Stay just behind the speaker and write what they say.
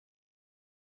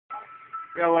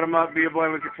Yo, what up? Be your boy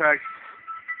with the Famoustrex.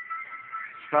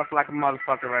 Stuff like a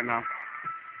motherfucker right now.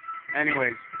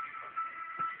 Anyways,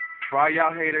 for all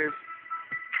y'all haters,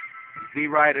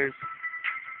 Z-Riders,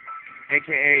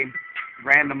 aka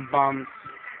random bums,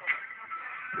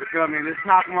 you feel me? This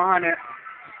top 100,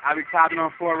 I'll be top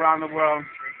number 4 around the world.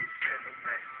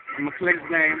 I'm gonna click his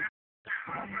name.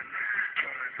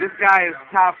 This guy is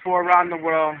top 4 around the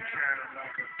world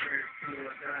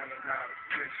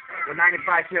with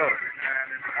 95 kills.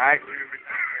 Alright?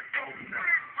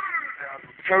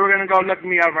 So we're gonna go look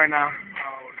me up right now.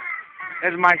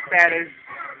 This is my status.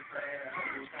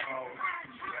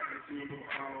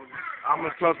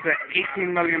 Almost close to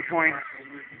 18 million points.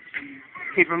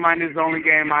 Keep in mind, this is the only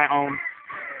game I own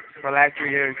for the last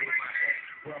 3 years.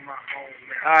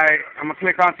 Alright, I'm gonna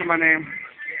click onto my name.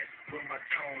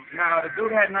 Now, the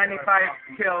dude had 95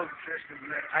 kills.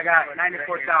 I got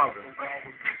 94,000.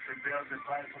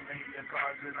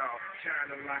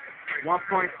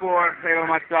 1.4, play with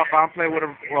myself. I don't play with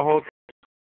a whole team.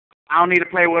 I don't need to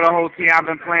play with a whole team. I've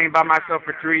been playing by myself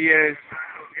for 3 years.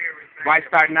 Why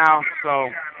start now? So,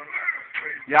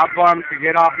 y'all bums to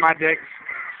get off my dick.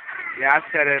 Yeah, I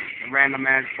said it. Random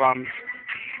ass bums.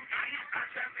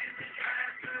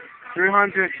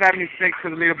 376 to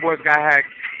the leaderboards got hacked.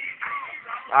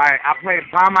 Alright, I played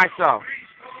by myself.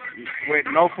 With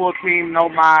no full team, no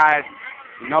mods,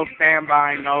 no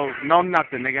standby, no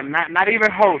nothing, nigga. Not even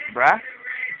host, bruh.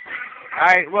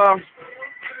 Alright, well,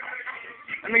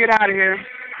 let me get out of here.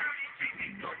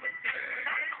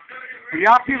 For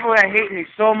y'all people that hate me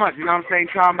so much, you know what I'm saying,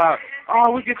 talking about,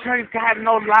 oh, we can tell he's got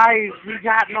no lives, he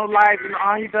got no lives, and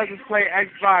all he does is play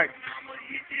Xbox.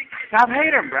 Stop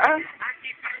hating, bruh.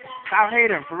 Stop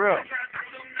hating, for real.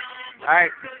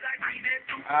 Alright.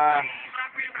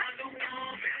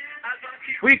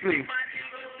 Weekly.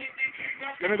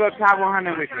 Let me go top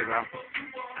 100 weekly, bro.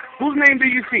 Whose name do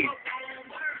you see?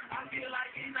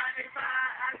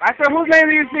 I said, whose name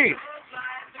do you see?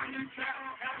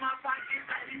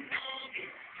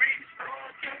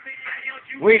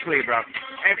 Weekly, bro.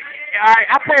 Alright,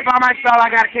 I play by myself. I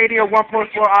got a KD of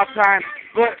 1.4 all time.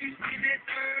 Look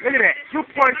at that.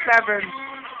 2.7.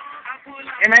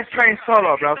 And that's trained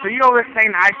solo, bro. So you always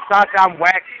saying I suck, I'm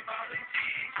whack.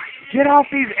 Get off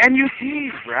these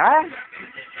NUTs, bruh.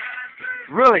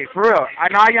 Really, for real. I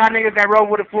know y'all niggas that roll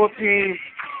with a full team.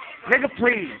 Nigga,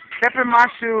 please. Step in my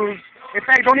shoes. In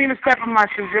fact, don't even step in my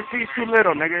shoes. Your feet's too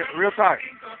little, nigga. Real talk.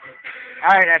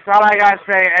 Alright, that's all I gotta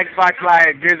say. Xbox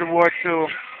Live, Gears of War 2.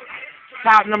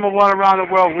 Top number 1 around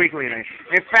the world weekly, nigga.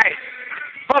 In fact,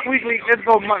 fuck weekly, let's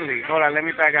go monthly. Hold on, let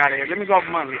me back out of here. Let me go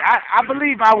monthly. I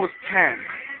believe I was 10.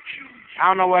 I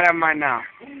don't know what am I now.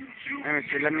 Let me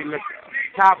see, let me look.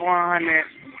 Top 100,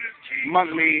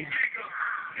 monthly.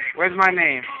 Where's my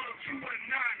name?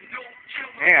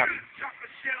 Damn.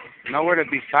 Nowhere to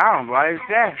be found. Why is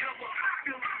that?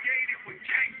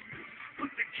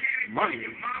 Monthly.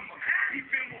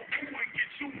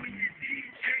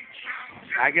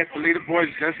 I guess the leaderboard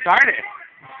just started.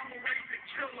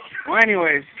 Well,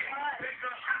 anyways,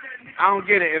 I don't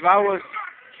get it. If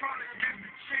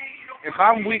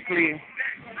I'm weekly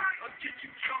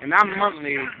and I'm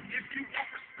monthly,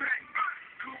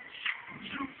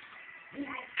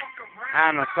 I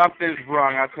don't know, something's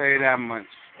wrong. I'll tell you that much.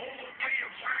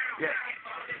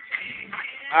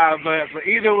 Yeah. But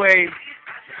either way,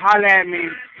 holla at me.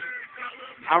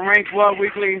 I'm ranked what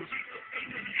weekly?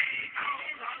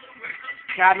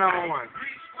 Top number 1.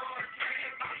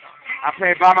 I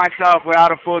play by myself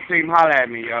without a full team. Holla at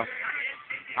me, yo.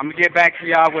 I'm going to get back to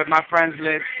y'all with my friends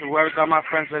list. Whoever's on my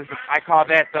friends list, I call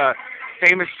that the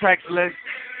Famoustrex list.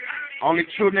 Only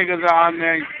true niggas are on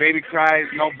there. Baby cries,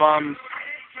 no bums.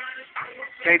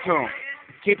 Stay tuned.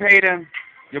 Keep hating.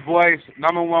 Your boys,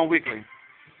 number 1 weekly.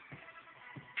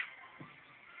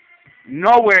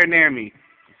 Nowhere near me.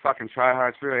 Fucking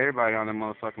tryhards for real. Everybody on that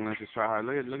motherfucking list is tryhard.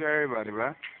 Look at everybody,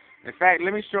 bro. In fact,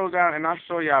 let me scroll down and I'll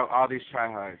show y'all all these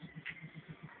tryhards.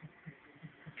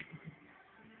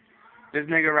 This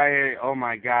nigga right here, oh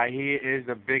my god, he is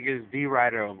the biggest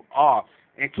D-Rider of all.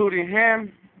 Including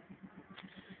him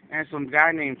and some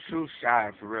guy named True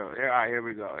Shy, for real. Alright, here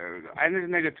we go. And this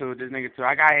nigga too.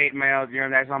 I got hate mails, you know,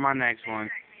 that's on my next one.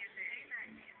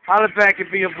 Holla back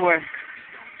and be your boy.